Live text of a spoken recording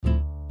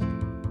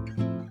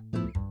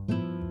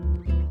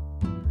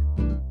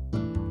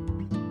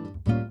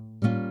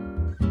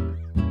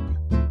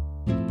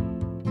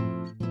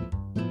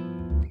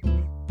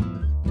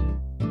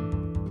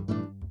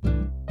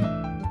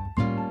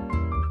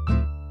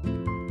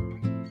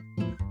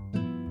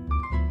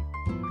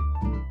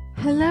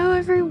Hello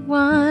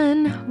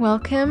everyone,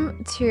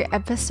 welcome to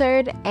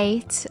episode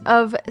 8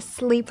 of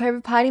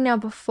Sleepover Party. Now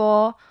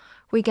before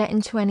we get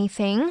into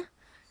anything,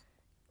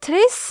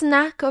 today's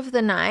snack of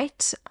the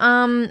night,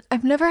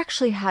 I've never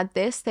actually had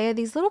this. They are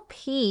these little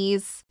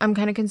peas. I'm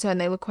kind of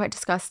concerned, they look quite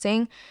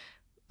disgusting.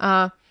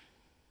 They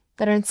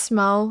don't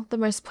smell the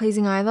most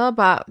pleasing either,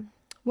 but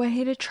we're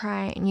here to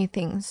try new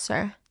things,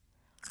 so...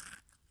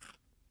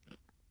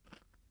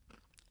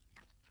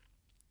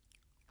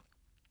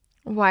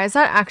 Why is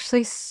that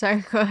actually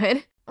so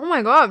good? Oh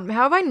my god,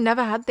 how have I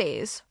never had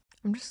these?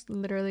 I'm just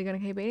literally gonna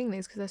keep eating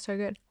these because they're so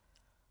good.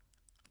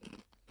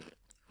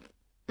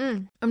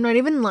 I'm not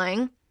even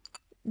lying.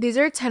 These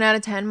are a 10 out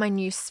of 10, my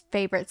new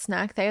favorite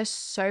snack. They are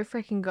so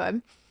freaking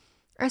good.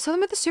 I saw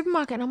them at the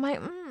supermarket and I'm like,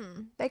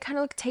 they kind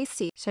of look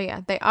tasty. So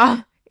yeah, they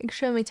are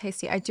extremely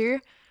tasty. I do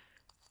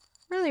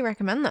really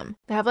recommend them.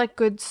 They have like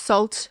good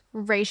salt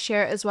ratio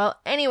as well.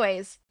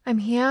 Anyways, I'm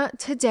here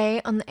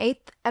today on the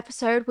 8th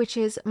episode, which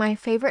is my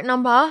favorite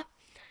number,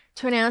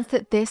 to announce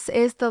that this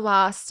is the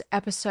last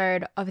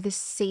episode of this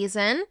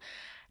season.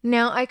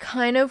 Now, I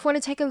kind of want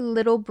to take a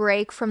little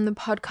break from the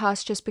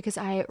podcast just because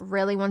I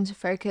really want to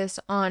focus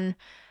on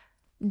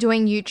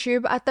doing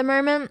YouTube at the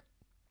moment.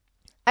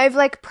 I've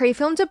like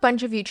pre-filmed a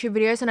bunch of YouTube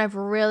videos and I've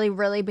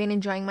really been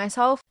enjoying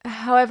myself.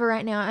 However,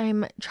 right now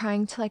I'm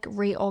trying to like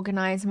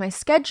reorganize my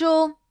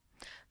schedule.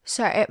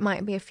 So it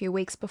might be a few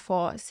weeks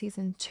before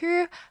season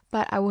 2,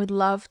 but I would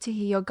love to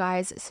hear your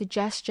guys'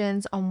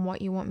 suggestions on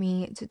what you want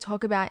me to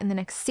talk about in the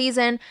next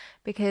season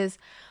because,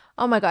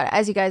 oh my god,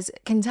 as you guys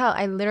can tell,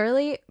 I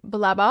literally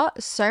blabber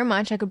so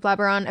much. I could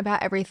blabber on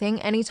about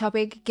everything, any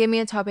topic. Give me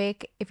a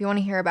topic. If you want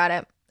to hear about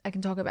it, I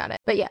can talk about it.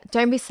 But yeah,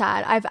 don't be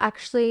sad. I've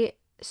actually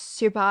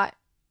super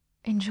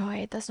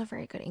enjoyed, that's not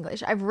very good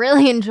English. I've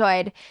really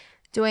enjoyed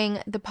doing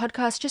the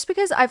podcast just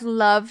because I've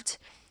loved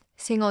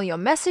seeing all your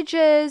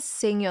messages,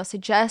 seeing your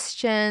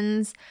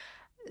suggestions,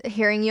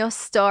 hearing your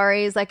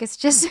stories. Like it's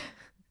just,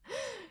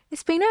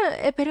 it's been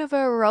a bit of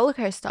a roller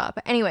coaster.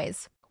 But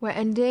anyways, we're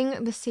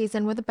ending the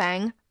season with a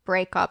bang,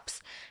 breakups.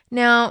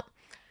 Now,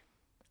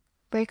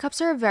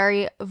 breakups are a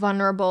very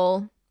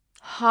vulnerable,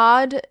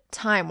 hard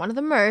time. One of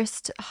the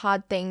most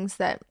hard things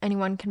that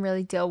anyone can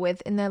really deal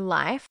with in their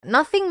life.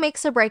 Nothing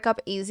makes a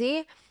breakup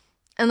easy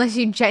unless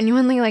you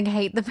genuinely like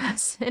hate the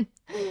person.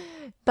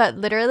 But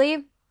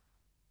literally,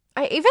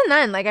 even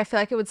then, like, I feel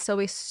like it would still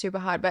be super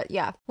hard. But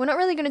yeah, we're not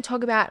really going to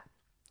talk about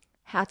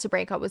how to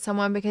break up with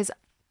someone because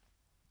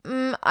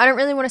I don't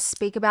really want to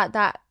speak about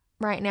that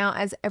right now,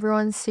 as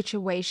everyone's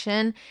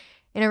situation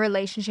in a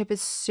relationship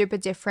is super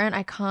different.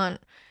 I can't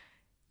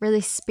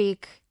really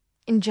speak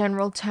in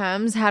general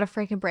terms how to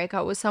freaking break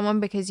up with someone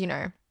because, you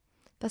know,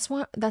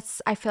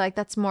 I feel like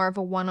that's more of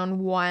a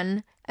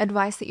one-on-one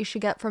advice that you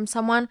should get from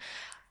someone.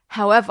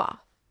 However,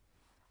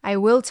 I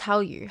will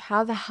tell you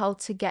how the hell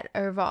to get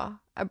over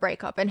a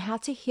breakup and how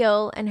to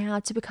heal and how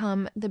to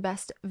become the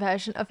best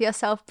version of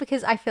yourself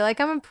because I feel like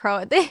I'm a pro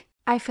at this.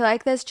 I feel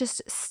like there's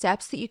just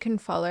steps that you can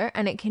follow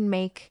and it can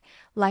make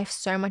life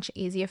so much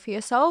easier for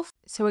yourself.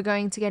 So we're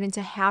going to get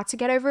into how to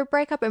get over a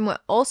breakup and we're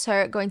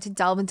also going to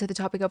delve into the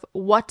topic of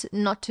what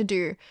not to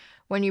do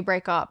when you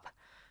break up.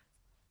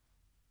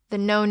 The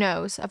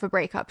no-nos of a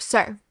breakup.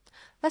 So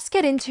let's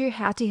get into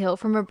how to heal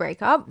from a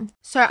breakup.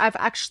 So I've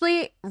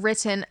actually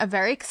written a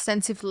very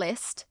extensive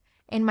list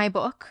in my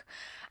book.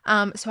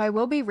 So I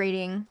will be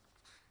reading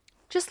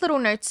just little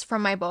notes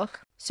from my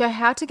book. So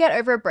how to get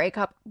over a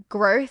breakup.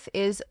 Growth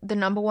is the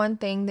number one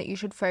thing that you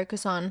should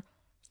focus on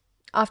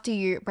after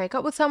you break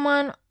up with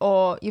someone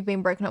or you've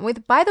been broken up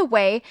with. By the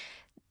way,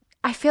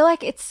 I feel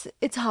like it's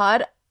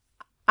hard.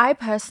 I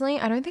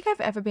don't think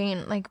I've ever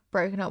been like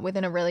broken up with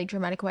in a really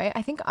dramatic way.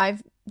 I think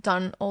I've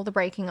done all the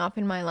breaking up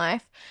in my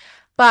life.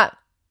 But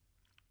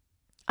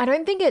I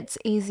don't think it's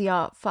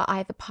easier for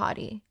either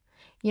party,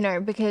 you know,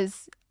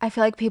 because I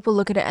feel like people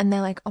look at it and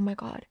they're like, oh my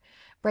God,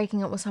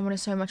 breaking up with someone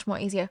is so much more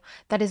easier.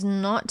 That is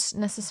not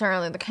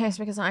necessarily the case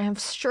because I have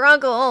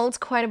struggled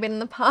quite a bit in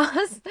the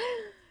past.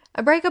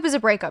 A breakup is a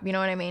breakup, you know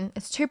what I mean?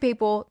 It's two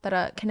people that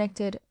are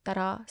connected that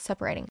are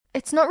separating.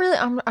 It's not really,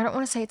 I don't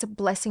want to say it's a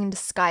blessing in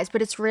disguise,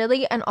 but it's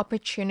really an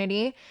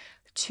opportunity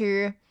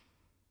to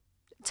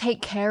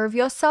take care of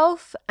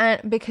yourself,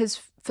 and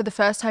because for the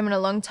first time in a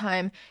long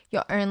time,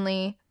 you're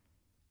only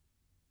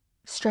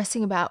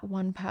stressing about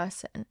one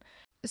person.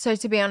 So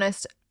to be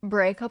honest,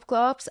 breakup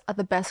glow-ups are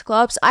the best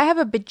glow-ups. I have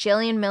a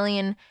bajillion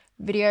million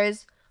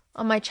videos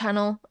on my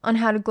channel on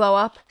how to glow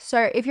up.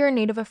 So if you're in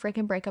need of a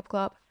freaking breakup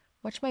glow-up,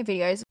 watch my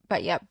videos.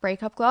 But yeah,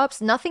 breakup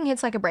glow-ups, nothing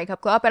hits like a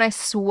breakup glow-up. And I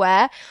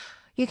swear,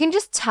 you can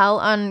just tell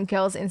on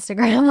girls'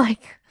 Instagram,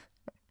 like,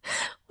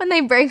 when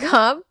they break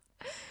up,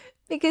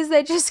 because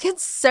they just get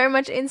so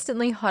much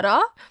instantly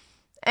hotter.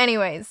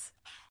 Anyways,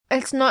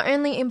 it's not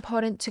only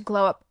important to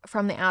glow up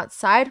from the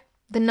outside.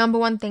 The number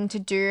one thing to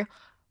do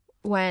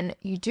when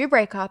you do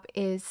break up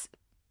is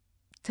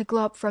to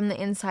glow up from the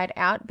inside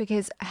out,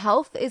 because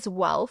health is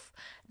wealth.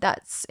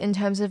 That's in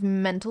terms of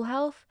mental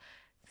health,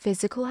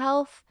 physical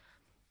health,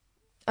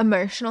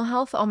 emotional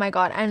health. Oh my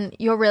God. And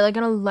you're really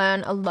going to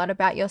learn a lot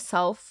about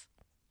yourself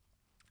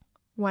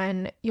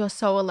when you're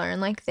so alone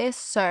like this.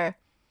 So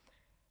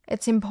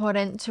it's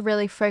important to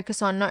really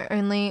focus on not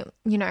only,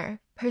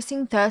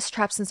 posting thirst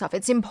traps and stuff.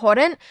 It's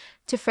important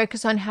to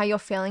focus on how you're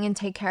feeling and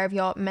take care of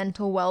your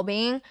mental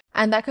well-being.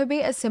 And that could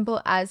be as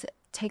simple as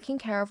taking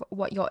care of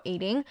what you're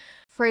eating.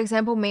 For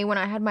example, me, when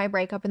I had my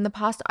breakup in the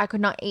past, I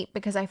could not eat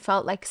because I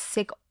felt like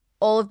sick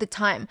all of the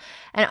time.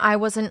 And I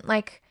wasn't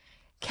like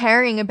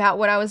caring about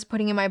what I was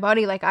putting in my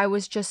body. Like I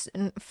was just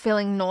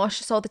feeling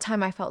nauseous all the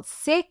time. I felt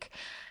sick.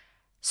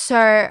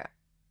 So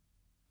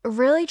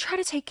really try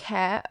to take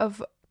care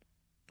of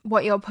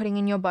what you're putting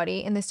in your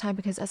body in this time,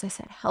 because as I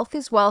said, health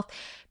is wealth.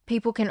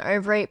 People can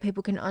overeat,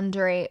 people can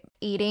undereat.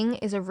 Eating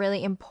is a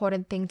really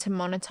important thing to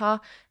monitor,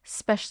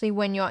 especially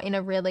when you're in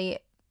a really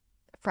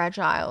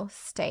fragile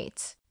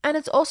state. And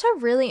it's also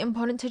really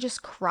important to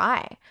just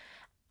cry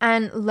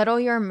and let all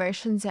your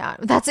emotions out.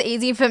 That's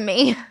easy for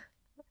me.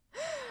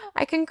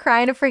 I can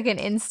cry in a freaking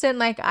instant.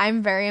 Like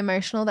I'm very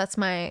emotional. That's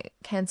my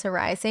Cancer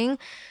rising.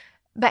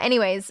 But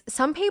anyways,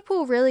 some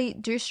people really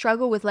do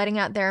struggle with letting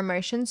out their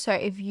emotions. So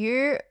if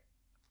you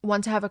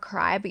want to have a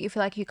cry but you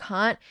feel like you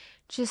can't,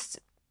 just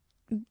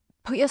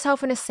put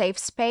yourself in a safe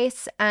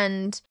space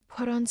and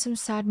put on some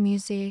sad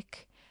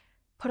music,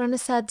 put on a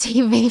sad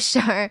TV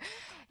show.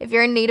 If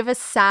you're in need of a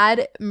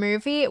sad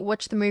movie,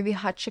 watch the movie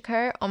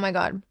Hachiko. Oh my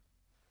god,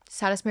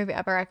 saddest movie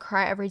ever. I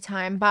cry every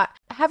time. But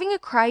having a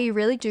cry, you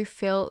really do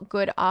feel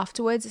good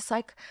afterwards. It's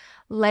like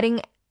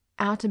letting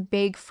out a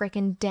big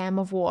freaking dam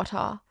of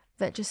water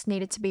that just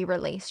needed to be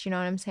released, you know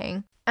what I'm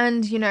saying?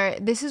 And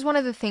this is one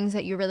of the things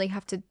that you really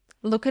have to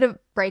look at a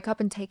breakup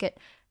and take it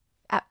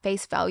at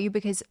face value,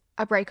 because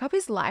a breakup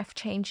is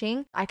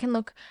life-changing. I can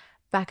look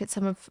back at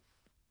some of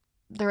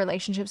the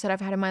relationships that I've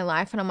had in my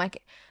life and I'm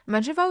like,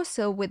 imagine if I was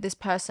still with this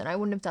person, I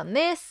wouldn't have done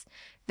this.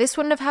 This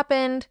wouldn't have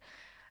happened.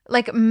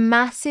 Like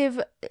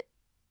massive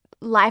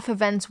life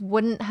events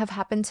wouldn't have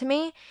happened to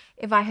me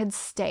if I had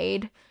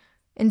stayed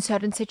in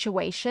certain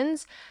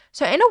situations.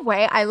 So in a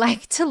way, I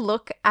like to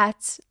look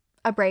at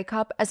a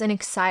breakup as an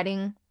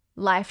exciting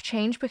life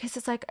change, because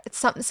it's like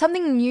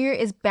something new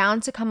is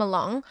bound to come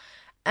along,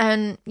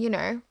 and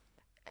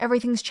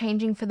everything's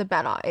changing for the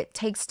better. It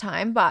takes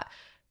time, but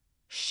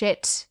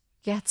shit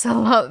gets a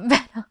lot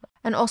better.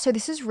 And also,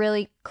 this is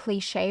really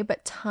cliche,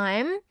 but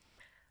time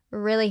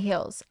really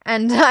heals.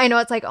 And I know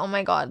it's like, oh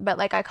my god, but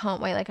like I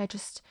can't wait. Like I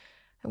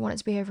want it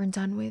to be over and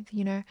done with,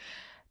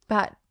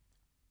 but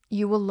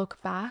you will look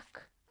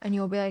back and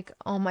you'll be like,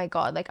 oh my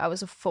god, like I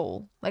was a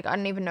fool. Like I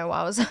didn't even know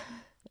why I was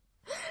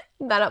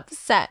that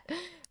upset.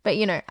 But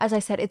as I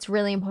said, it's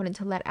really important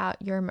to let out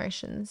your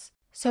emotions.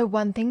 So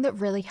one thing that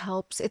really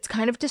helps, it's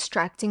kind of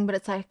distracting, but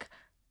it's like,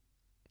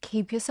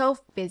 keep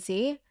yourself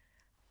busy.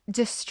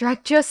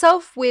 Distract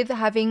yourself with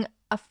having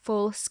a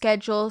full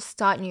schedule,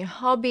 start new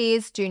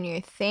hobbies, do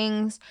new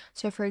things.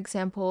 So for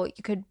example,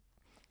 you could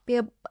be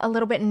a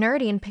little bit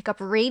nerdy and pick up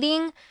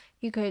reading.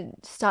 You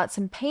could start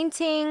some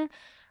painting.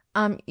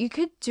 You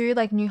could do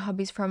like new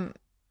hobbies from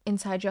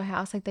inside your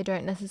house. Like they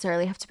don't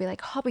necessarily have to be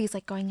like hobbies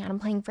like going out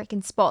and playing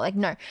freaking sport. Like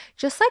no,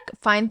 just like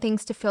find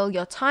things to fill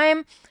your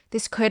time.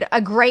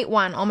 A great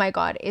one, oh my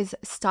god, is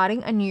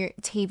starting a new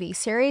TV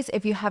series.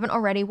 If you haven't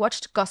already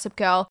watched Gossip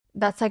Girl,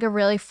 that's like a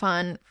really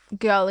fun,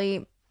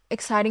 girly,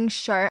 exciting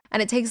show,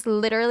 and it takes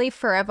literally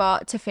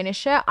forever to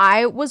finish it.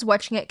 I was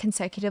watching it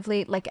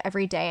consecutively like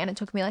every day, and it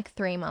took me like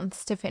 3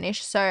 months to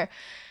finish. So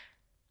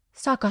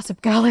start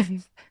Gossip Girl if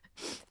you've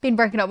been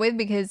broken up with,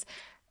 because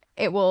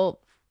it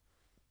will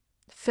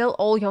fill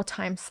all your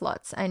time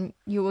slots and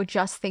you will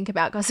just think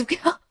about Gossip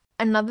Girl.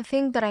 Another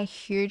thing that I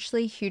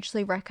hugely,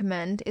 hugely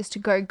recommend is to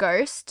go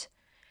ghost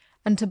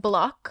and to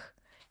block.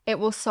 It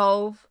will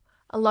solve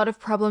a lot of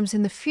problems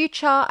in the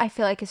future. I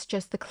feel like it's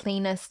just the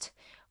cleanest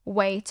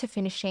way to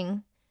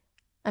finishing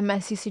a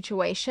messy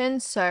situation.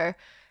 So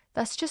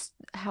that's just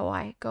how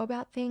I go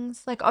about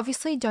things. Like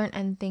obviously don't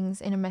end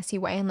things in a messy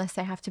way unless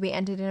they have to be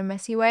ended in a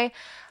messy way.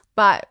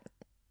 But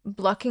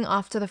blocking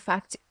after the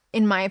fact,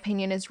 in my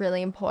opinion, is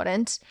really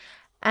important.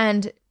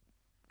 And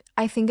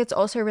I think it's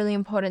also really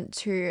important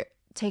to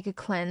take a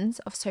cleanse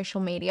of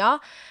social media.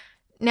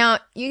 Now,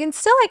 you can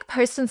still like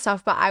post and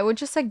stuff, but I would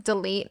just like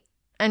delete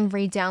and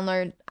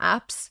re-download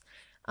apps.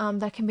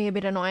 That can be a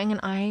bit annoying. And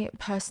I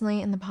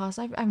personally, in the past,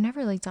 I've never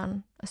really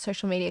done a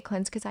social media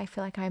cleanse because I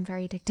feel like I'm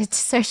very addicted to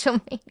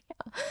social media.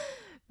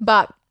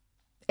 But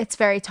it's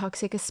very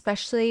toxic,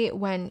 especially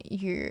when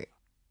you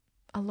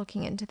are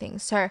looking into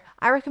things. So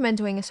I recommend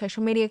doing a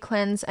social media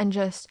cleanse and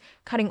just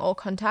cutting all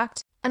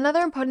contact.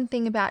 Another important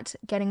thing about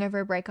getting over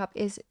a breakup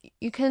is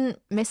you can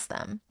miss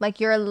them. Like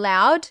you're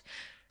allowed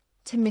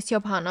to miss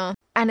your partner,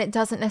 and it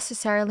doesn't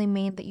necessarily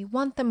mean that you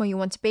want them or you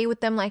want to be with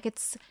them. Like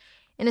it's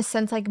in a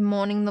sense like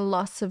mourning the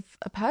loss of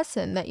a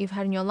person that you've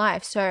had in your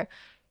life. So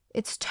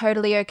it's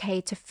totally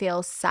okay to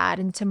feel sad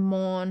and to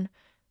mourn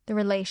the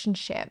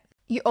relationship.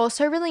 You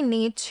also really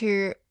need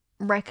to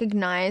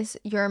recognize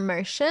your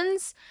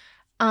emotions,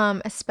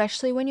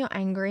 especially when you're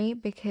angry,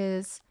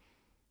 because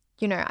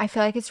I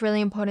feel like it's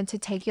really important to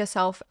take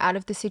yourself out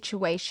of the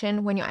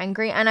situation when you're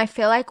angry. And I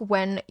feel like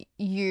when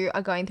you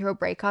are going through a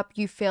breakup,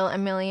 you feel a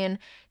million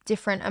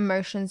different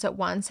emotions at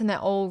once and they're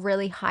all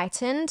really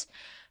heightened.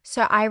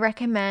 So I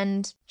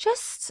recommend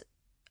just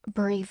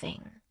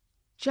breathing,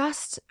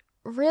 just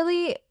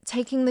really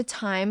taking the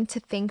time to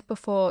think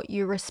before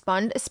you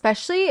respond,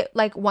 especially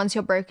like once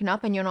you're broken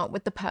up and you're not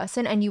with the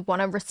person and you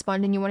want to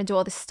respond and you want to do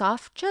all this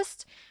stuff.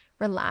 Just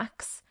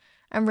relax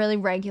and really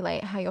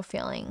regulate how you're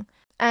feeling.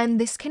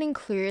 And this can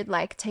include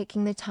like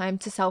taking the time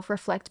to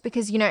self-reflect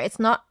because, it's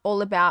not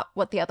all about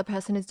what the other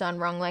person has done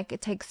wrong. Like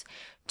it takes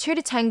two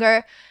to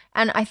tango.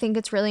 And I think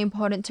it's really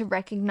important to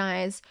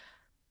recognize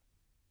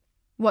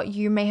what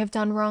you may have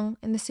done wrong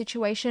in the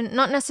situation.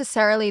 Not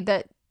necessarily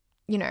that,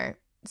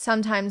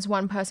 sometimes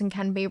one person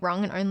can be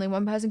wrong and only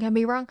one person can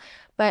be wrong,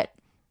 but,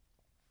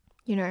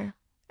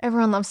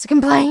 everyone loves to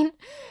complain.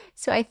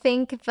 So I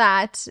think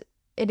that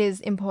it is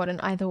important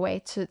either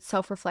way to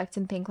self-reflect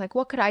and think like,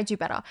 what could I do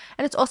better?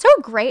 And it's also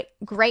a great,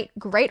 great,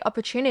 great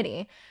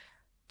opportunity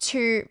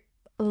to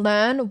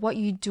learn what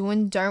you do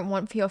and don't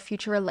want for your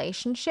future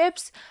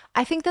relationships.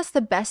 I think that's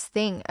the best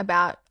thing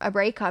about a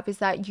breakup is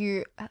that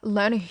you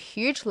learn a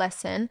huge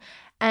lesson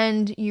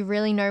and you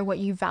really know what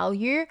you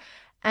value,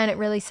 and it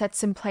really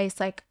sets in place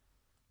like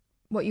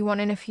what you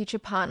want in a future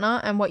partner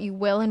and what you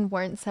will and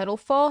won't settle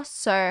for.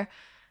 So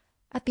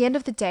at the end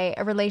of the day,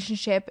 a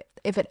relationship,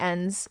 if it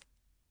ends,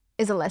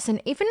 is a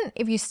lesson. Even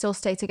if you still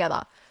stay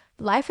together,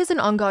 life is an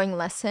ongoing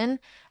lesson,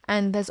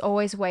 and there's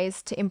always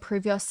ways to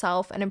improve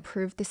yourself and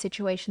improve the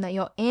situation that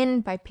you're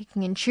in by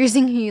picking and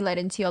choosing who you let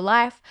into your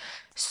life.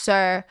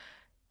 So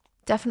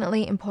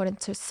definitely important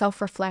to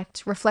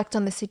self-reflect, reflect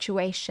on the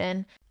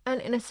situation.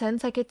 And in a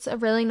sense, like it's a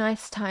really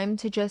nice time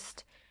to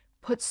just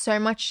put so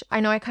much, I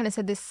know I kind of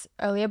said this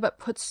earlier, but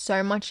put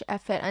so much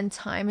effort and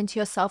time into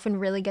yourself and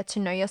really get to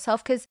know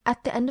yourself. Because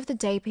at the end of the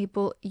day,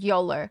 people,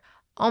 YOLO.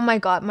 Oh my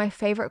God, my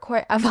favorite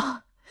quote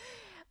ever.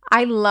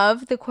 I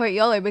love the quote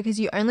YOLO because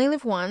you only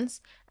live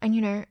once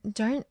and,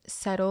 don't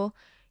settle.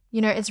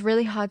 It's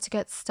really hard to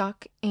get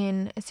stuck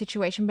in a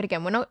situation. But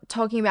again, we're not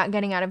talking about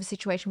getting out of a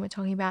situation. We're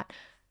talking about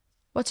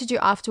what to do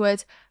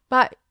afterwards.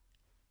 But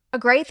a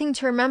great thing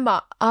to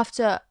remember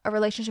after a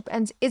relationship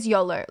ends is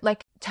YOLO.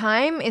 Like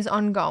time is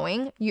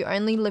ongoing. You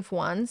only live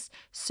once.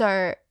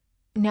 So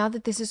now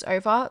that this is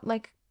over,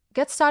 like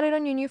get started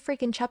on your new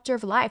freaking chapter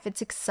of life.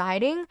 It's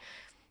exciting.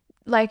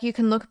 Like you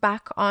can look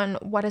back on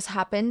what has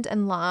happened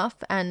and laugh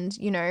and,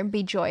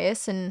 be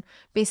joyous and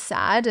be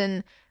sad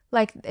and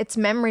like it's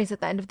memories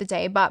at the end of the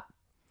day, but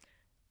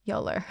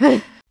YOLO.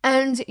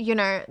 And,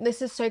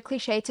 this is so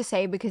cliche to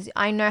say because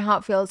I know how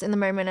it feels in the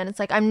moment and it's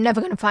like, I'm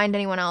never going to find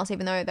anyone else,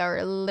 even though they're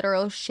a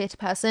literal shit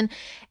person.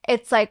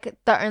 It's like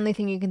the only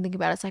thing you can think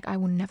about. It's like, I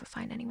will never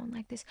find anyone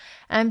like this.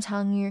 And I'm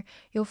telling you,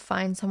 you'll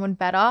find someone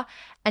better.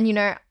 And,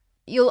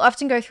 you'll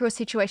often go through a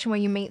situation where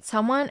you meet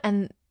someone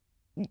and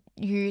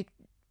you're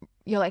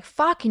like,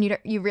 fuck, and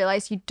you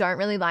realize you don't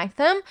really like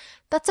them.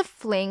 That's a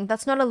fling.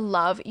 That's not a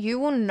love. You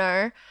will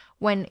know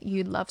when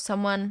you love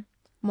someone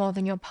more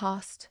than your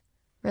past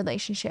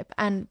relationship,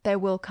 and there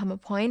will come a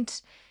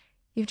point.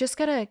 You've just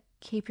got to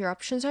keep your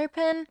options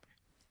open.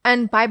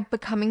 And by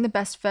becoming the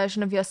best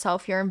version of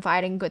yourself, you're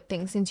inviting good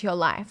things into your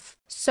life.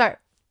 So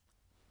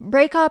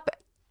breakup,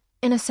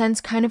 in a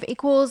sense, kind of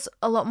equals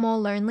a lot more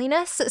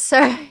loneliness.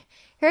 So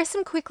here are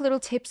some quick little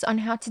tips on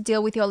how to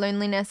deal with your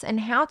loneliness and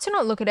how to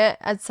not look at it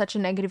as such a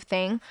negative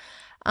thing.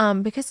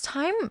 Because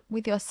time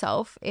with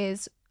yourself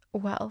is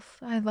wealth.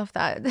 I love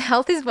that.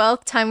 Health is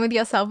wealth. Time with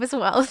yourself is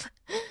wealth.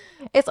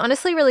 It's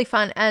honestly really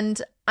fun.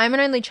 And I'm an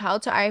only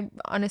child, so I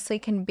honestly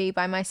can be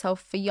by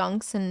myself for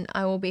yonks and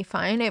I will be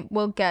fine. It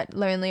will get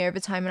lonely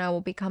over time and I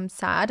will become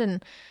sad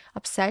and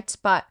upset.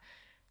 But,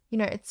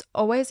 it's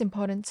always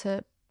important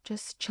to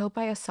just chill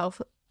by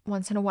yourself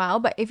once in a while.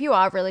 But if you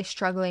are really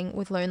struggling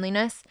with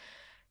loneliness,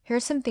 here are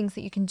some things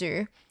that you can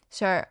do.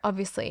 So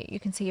obviously you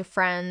can see your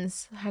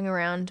friends, hang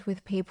around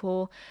with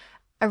people.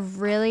 A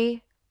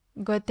really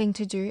good thing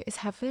to do is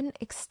have an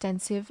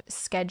extensive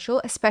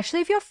schedule,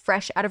 especially if you're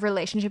fresh out of a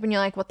relationship and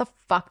you're like, what the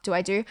fuck do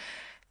I do?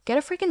 Get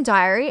a freaking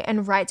diary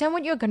and write down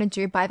what you're going to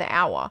do by the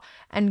hour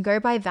and go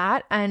by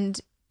that.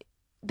 And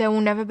there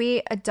will never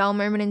be a dull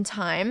moment in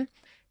time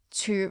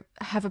to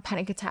have a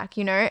panic attack.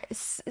 You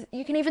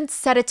can even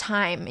set a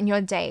time in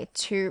your day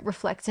to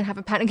reflect and have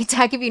a panic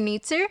attack if you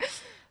need to.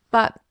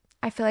 But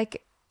I feel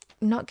like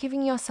not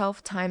giving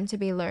yourself time to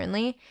be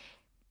lonely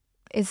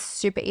is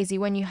super easy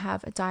when you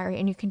have a diary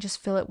and you can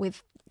just fill it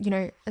with,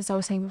 as I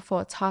was saying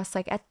before, tasks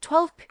like at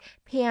 12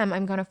 p.m.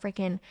 I'm going to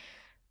freaking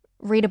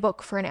read a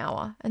book for an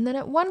hour. And then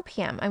at 1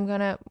 p.m. I'm going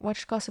to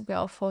watch Gossip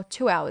Girl for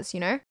 2 hours,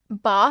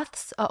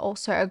 Baths are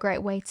also a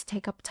great way to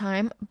take up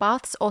time.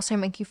 Baths also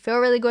make you feel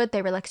really good.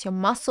 They relax your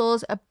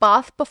muscles. A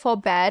bath before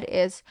bed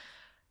is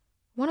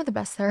one of the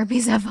best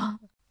therapies ever.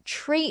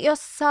 Treat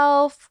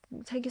yourself,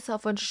 take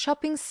yourself on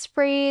shopping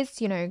sprees,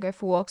 go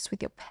for walks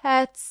with your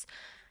pets,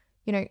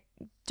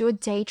 do a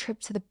day trip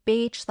to the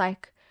beach.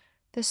 Like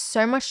there's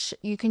so much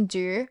you can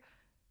do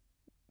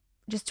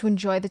just to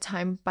enjoy the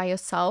time by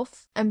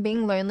yourself, and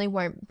being lonely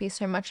won't be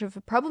so much of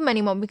a problem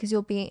anymore because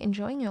you'll be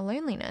enjoying your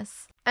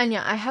loneliness. And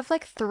yeah, I have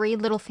like 3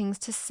 little things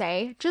to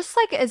say, just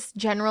like as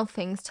general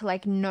things to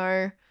like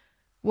know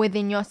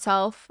within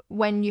yourself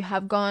when you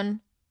have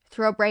gone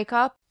through a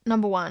breakup.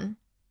 Number 1,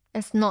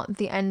 it's not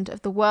the end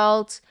of the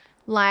world.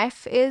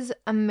 Life is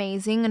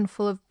amazing and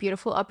full of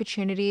beautiful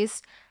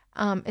opportunities.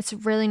 It's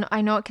really,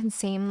 I know it can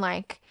seem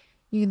like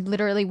you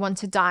literally want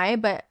to die,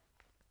 but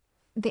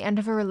the end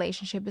of a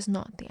relationship is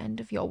not the end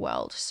of your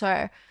world.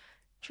 So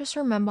just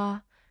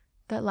remember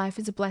that life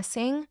is a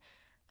blessing,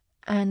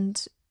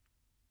 and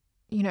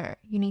you know,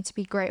 you need to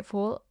be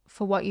grateful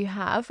for what you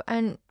have.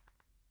 And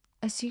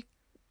as you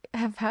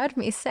have heard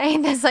me say,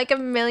 there's like a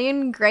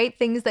million great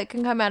things that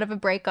can come out of a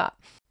breakup.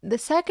 The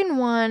second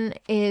one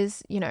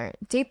is, you know,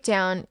 deep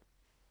down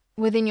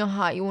within your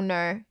heart, you will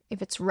know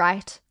if it's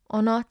right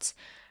or not.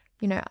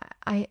 You know,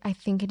 I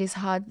think it is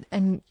hard,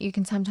 and you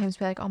can sometimes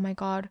be like, oh my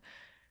God,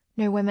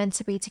 no, we're meant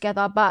to be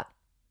together. But,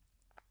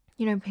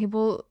 you know,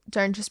 people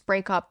don't just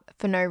break up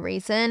for no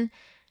reason,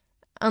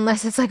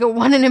 unless it's like a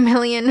 1 in a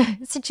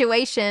million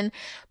situation.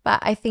 But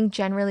I think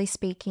generally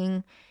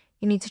speaking,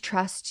 you need to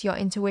trust your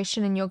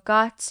intuition and your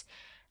gut,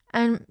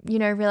 and, you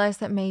know, realize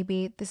that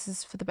maybe this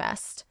is for the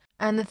best.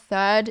 And the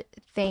third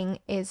thing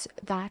is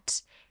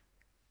that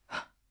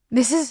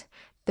this is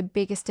the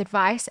biggest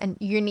advice, and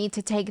you need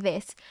to take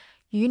this.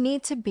 You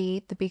need to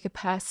be the bigger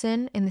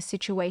person in the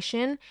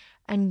situation,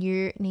 and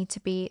you need to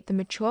be the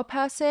mature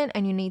person,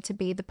 and you need to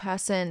be the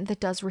person that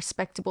does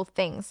respectable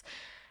things,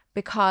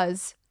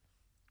 because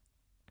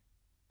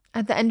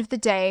at the end of the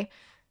day,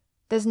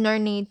 there's no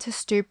need to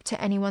stoop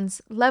to anyone's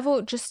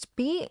level. Just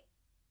be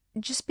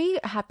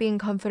happy and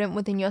confident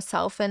within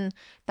yourself, and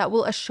that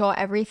will assure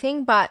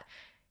everything. But,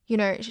 you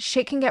know,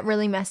 shit can get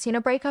really messy in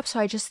a breakup, so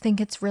I just think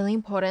it's really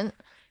important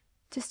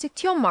to stick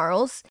to your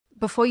morals.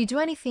 Before you do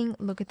anything,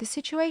 look at the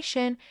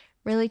situation,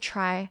 really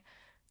try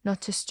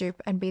not to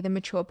stoop and be the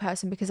mature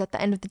person, because at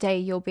the end of the day,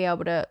 you'll be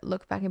able to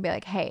look back and be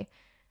like, hey,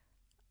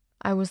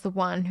 I was the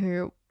one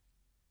who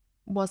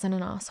wasn't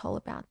an asshole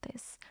about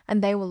this.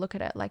 And they will look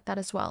at it like that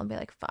as well and be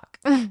like, fuck.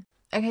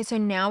 Okay, so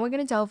now we're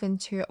going to delve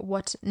into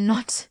what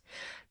not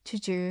to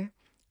do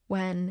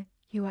when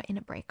you are in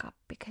a breakup,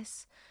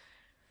 because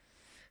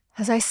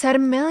as I said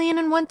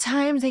 1,000,001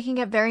 times, they can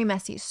get very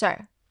messy.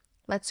 So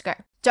let's go.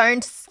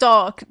 Don't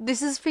stalk.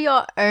 This is for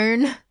your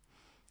own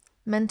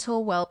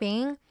mental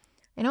well-being.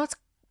 I know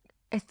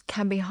it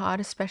can be hard,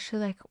 especially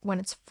like when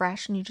it's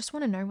fresh and you just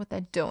want to know what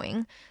they're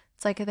doing.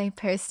 It's like, are they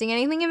posting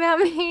anything about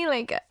me?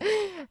 Like,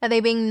 are they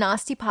being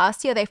nasty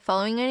pasty? Are they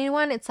following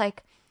anyone? It's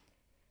like,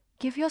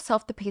 give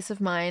yourself the peace of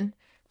mind.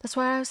 That's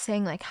why I was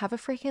saying, like, have a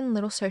freaking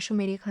little social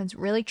media cleanse.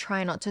 Really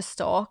try not to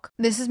stalk.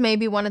 This is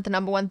maybe one of the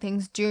number 1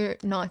 things. Do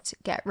not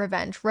get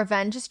revenge.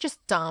 Revenge is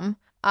just dumb.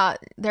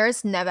 There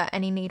is never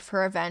any need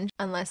for revenge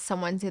unless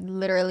someone did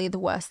literally the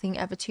worst thing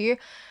ever to you.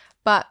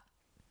 But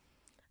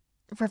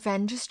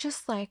revenge is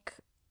just like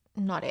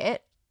not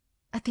it.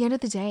 At the end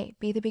of the day,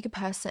 be the bigger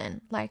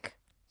person. Like,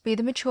 be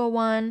the mature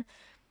one.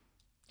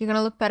 You're going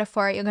to look better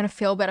for it. You're going to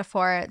feel better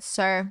for it.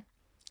 So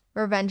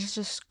revenge is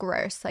just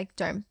gross. Like,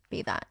 don't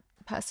be that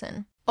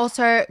person.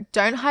 Also,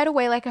 don't hide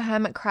away like a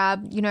hermit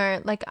crab. You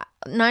know, like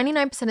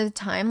 99% of the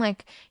time,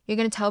 like, you're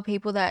going to tell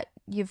people that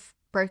you've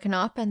broken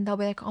up and they'll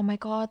be like, oh my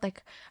God,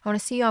 like, I want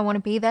to see you. I want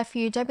to be there for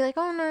you. Don't be like,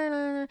 oh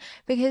no.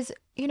 Because,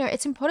 you know,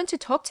 it's important to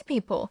talk to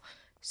people.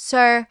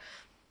 So,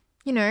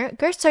 you know,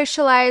 go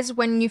socialize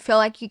when you feel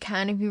like you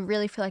can. If you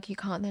really feel like you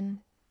can't, then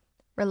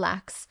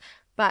relax.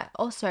 But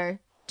also,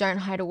 don't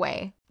hide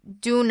away.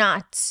 Do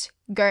not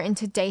go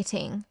into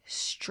dating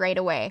straight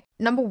away.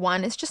 Number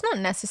 1, it's just not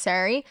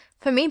necessary.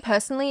 For me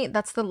personally,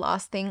 that's the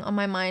last thing on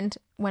my mind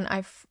when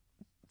I've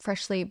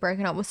freshly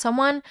broken up with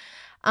someone.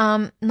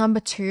 Number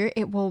 2,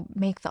 it will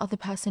make the other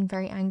person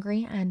very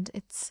angry and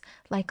it's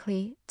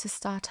likely to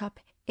start up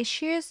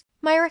issues.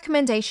 My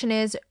recommendation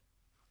is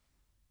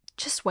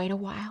just wait a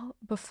while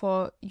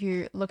before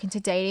you look into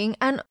dating.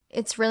 And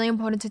it's really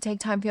important to take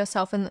time for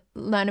yourself and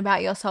learn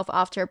about yourself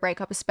after a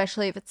breakup,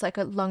 especially if it's like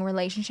a long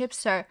relationship.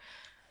 So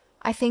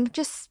I think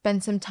just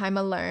spend some time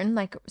alone,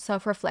 like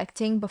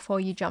self-reflecting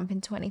before you jump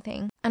into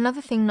anything.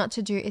 Another thing not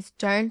to do is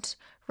don't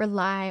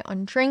rely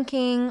on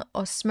drinking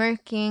or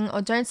smoking,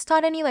 or don't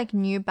start any like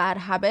new bad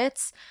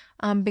habits,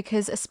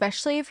 because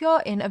especially if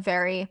you're in a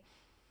very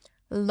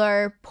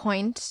low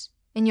point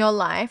in your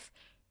life,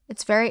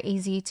 it's very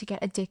easy to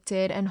get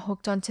addicted and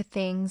hooked onto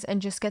things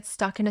and just get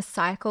stuck in a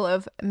cycle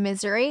of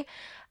misery.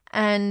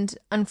 And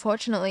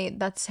unfortunately,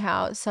 that's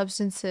how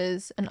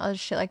substances and other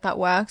shit like that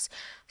works.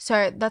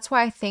 So that's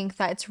why I think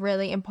that it's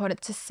really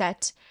important to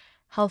set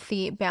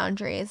healthy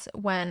boundaries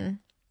when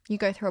you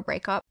go through a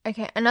breakup.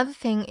 Okay, another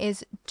thing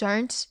is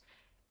don't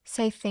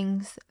say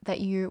things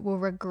that you will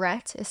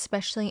regret,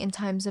 especially in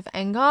times of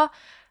anger.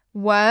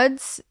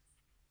 Words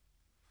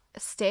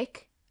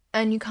stick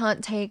and you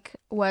can't take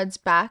words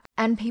back,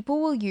 and people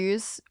will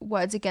use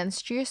words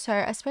against you.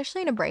 So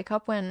especially in a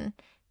breakup when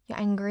you're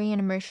angry and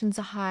emotions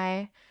are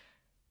high,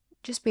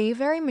 just be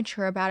very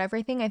mature about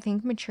everything. I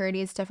think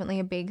maturity is definitely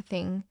a big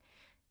thing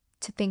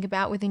to think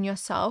about within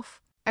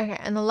yourself. Okay,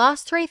 and the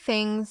last 3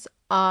 things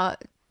are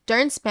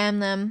don't spam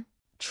them,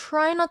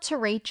 try not to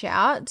reach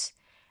out,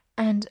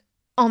 and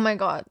oh my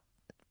God,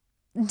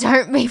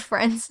 don't be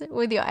friends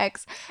with your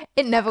ex.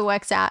 It never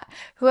works out.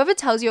 Whoever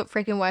tells you it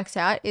freaking works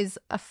out is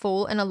a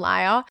fool and a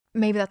liar.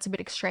 Maybe that's a bit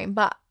extreme,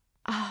 but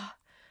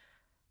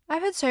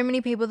I've had so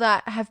many people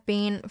that have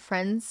been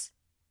friends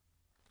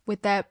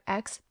with their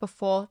ex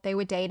before they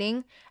were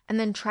dating and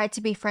then tried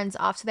to be friends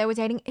after they were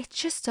dating. It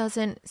just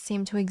doesn't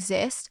seem to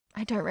exist.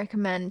 I don't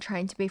recommend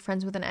trying to be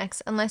friends with an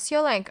ex unless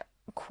you're like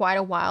quite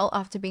a while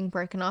after being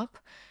broken up.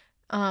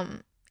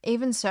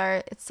 Even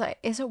so, it's like,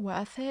 is it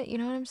worth it? You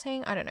know what I'm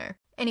saying? I don't know.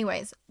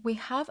 Anyways, we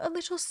have a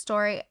little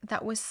story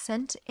that was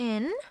sent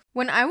in.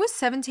 When I was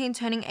 17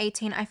 turning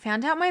 18, I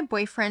found out my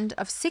boyfriend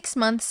of 6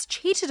 months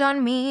cheated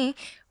on me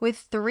with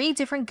 3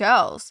 different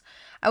girls.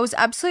 I was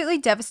absolutely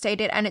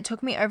devastated, and it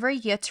took me over a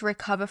year to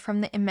recover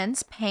from the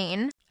immense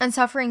pain and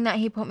suffering that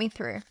he put me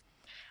through.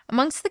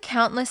 Amongst the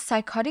countless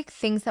psychotic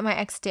things that my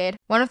ex did,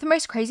 one of the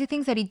most crazy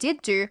things that he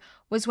did do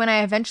was when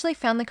I eventually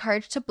found the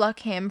courage to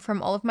block him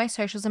from all of my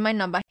socials and my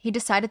number, he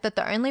decided that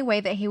the only way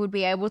that he would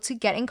be able to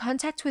get in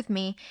contact with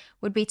me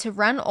would be to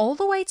run all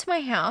the way to my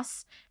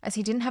house, as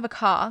he didn't have a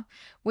car,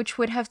 which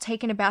would have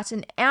taken about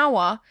an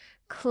hour,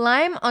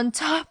 climb on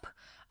top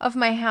of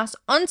my house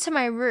onto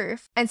my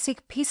roof, and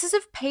stick pieces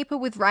of paper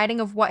with writing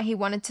of what he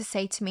wanted to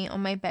say to me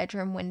on my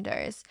bedroom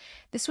windows.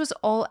 This was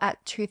all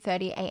at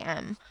 2:30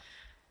 a.m.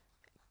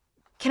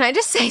 Can I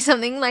just say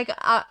something? Like,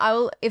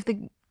 I'll if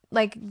the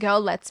girl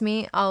lets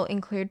me, I'll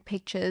include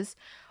pictures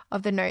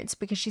of the notes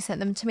because she sent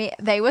them to me.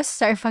 They were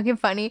so fucking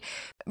funny.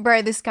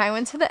 Bro, this guy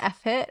went to the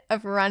effort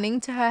of running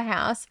to her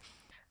house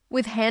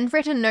with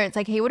handwritten notes.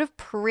 Like, he would have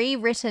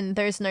pre-written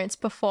those notes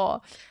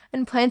before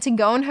and planned to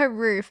go on her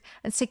roof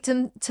and stick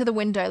them to the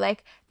window.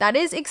 Like, that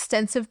is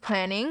extensive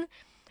planning.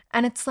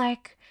 And it's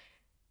like,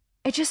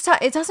 it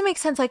doesn't make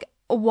sense. Like,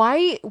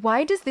 why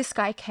does this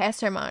guy care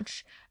so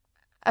much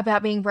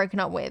about being broken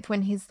up with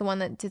when he's the one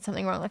that did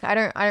something wrong? Like, I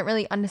don't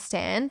really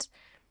understand.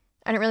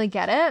 I don't really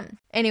get it.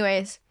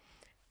 Anyways,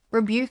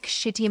 rebuke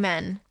shitty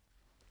men.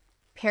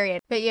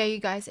 Period. But yeah, you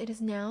guys, it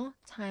is now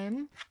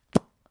time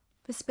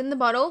for Spin the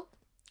Bottle.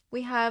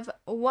 We have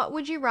What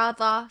Would You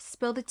Rather,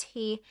 Spill the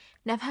Tea,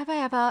 Never Have I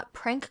Ever,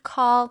 Prank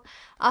Call,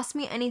 Ask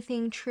Me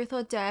Anything, Truth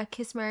or Dare,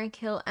 Kiss, Marry,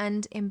 Kill,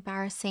 and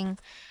Embarrassing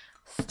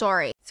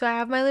Story. So I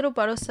have my little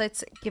bottle, so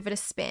let's give it a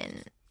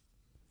spin.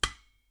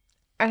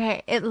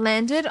 Okay, it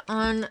landed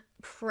on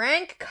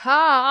Prank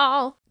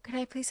Call. Could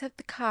I please have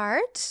the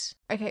card?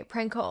 Okay,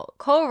 prank call.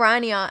 Call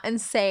Rania and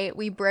say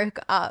we broke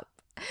up.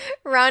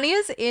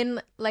 Rania's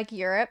in like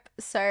Europe,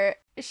 so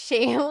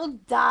she will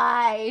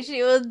die.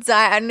 She will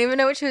die. I don't even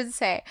know what she would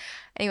say.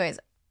 Anyways,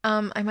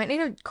 I might need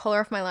to call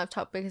her off my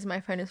laptop because my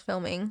phone is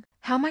filming.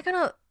 How am I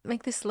gonna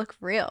make this look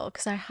real?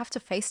 Because I have to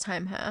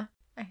FaceTime her.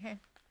 Okay.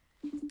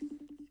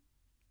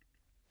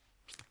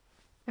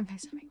 I'm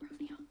FaceTiming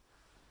Rania.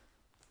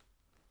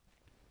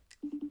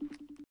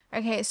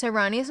 Okay, so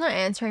Rani's not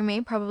answering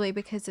me, probably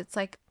because it's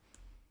like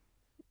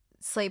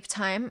sleep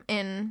time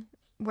in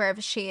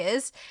wherever she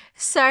is.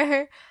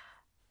 So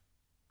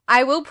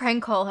I will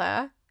prank call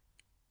her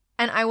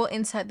and I will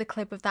insert the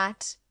clip of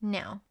that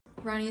now.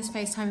 Rani is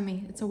FaceTiming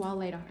me. It's a while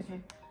later.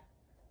 Okay.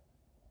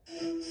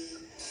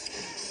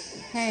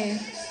 Hey.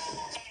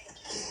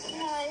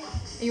 Hi.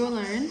 Are you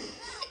alone?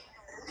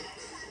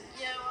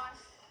 Yeah, why?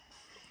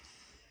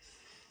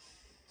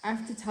 I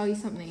have to tell you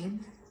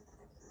something.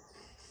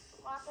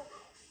 What happened?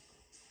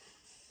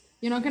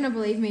 You're not going to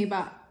believe me,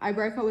 but I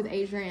broke up with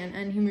Adrian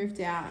and he moved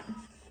out.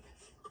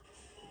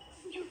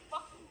 You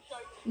fucking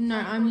joking. No,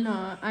 I'm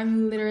not.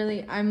 I'm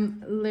literally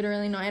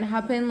not. It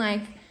happened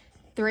like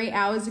 3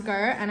 hours ago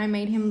and I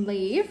made him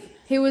leave.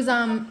 He was,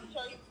 no,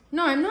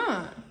 I'm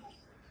not.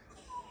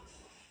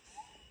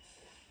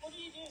 What do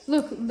you do?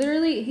 Look,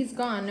 literally, he's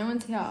gone. No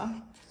one's here.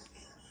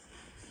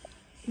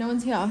 No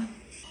one's here.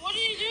 What do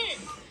you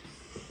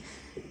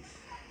do?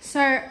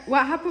 So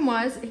what happened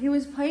was he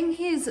was playing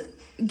his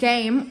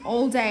game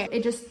all day.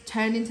 It just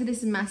turned into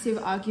this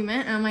massive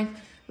argument and I'm like,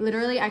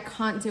 literally, I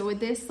can't deal with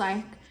this.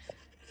 Like,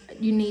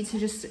 you need to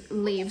just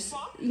leave.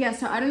 Yeah,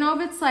 so I don't know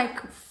if it's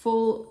like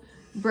full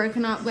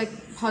broken up, like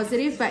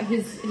positive, but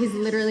he's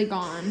literally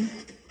gone.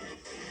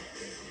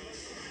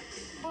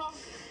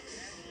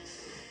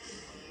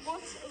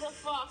 What the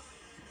fuck?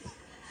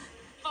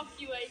 Fuck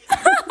you,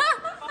 Adrian.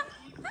 Fuck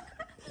you.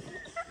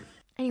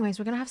 Anyways,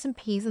 we're gonna have some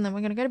peas and then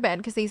we're gonna go to bed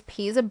because these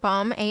peas are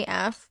bomb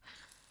AF.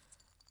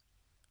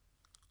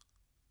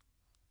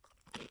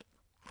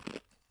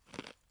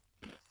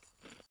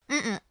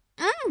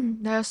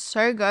 They're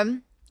so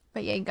good.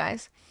 But yeah,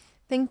 guys,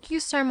 thank you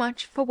so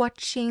much for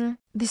watching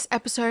this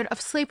episode of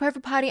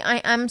Sleepover Party. I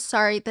am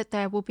sorry that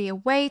there will be a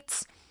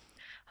wait.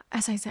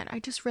 As I said, I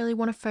just really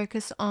want to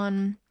focus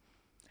on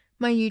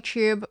my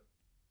YouTube.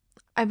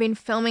 I've been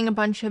filming a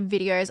bunch of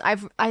videos.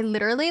 I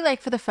literally,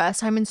 like, for the first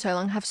time in so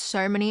long, have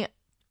so many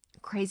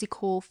crazy,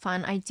 cool,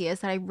 fun ideas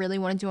that I really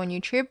want to do on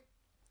YouTube.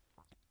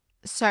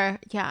 So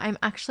yeah, I'm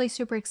actually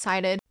super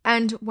excited.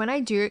 And when I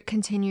do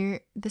continue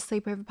the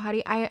sleepover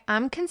party, I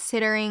am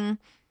considering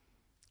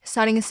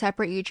starting a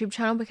separate YouTube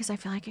channel because I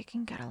feel like it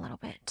can get a little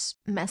bit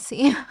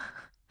messy.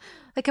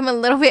 Like I'm a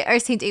little bit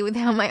OCD with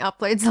how my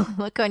uploads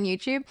look on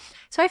YouTube.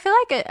 So I feel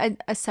like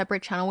a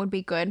separate channel would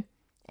be good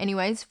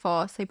anyways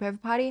for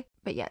sleepover party.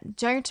 But yeah,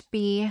 don't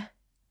be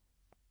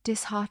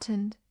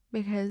disheartened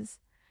because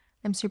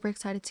I'm super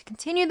excited to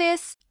continue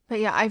this. But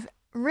yeah, I've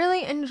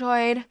really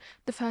enjoyed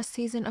the first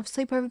season of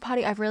Sleepover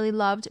Party. I've really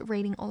loved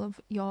reading all of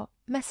your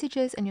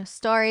messages and your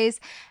stories,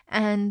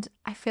 and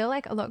I feel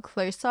like a lot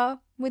closer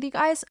with you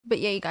guys. But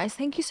yeah, you guys,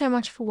 thank you so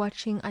much for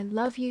watching. I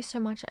love you so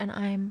much, and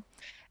I'm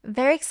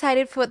very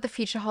excited for what the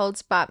future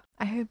holds. But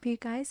I hope you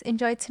guys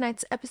enjoyed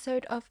tonight's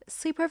episode of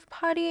Sleepover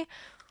Party,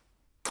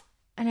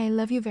 and I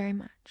love you very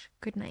much.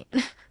 Good night.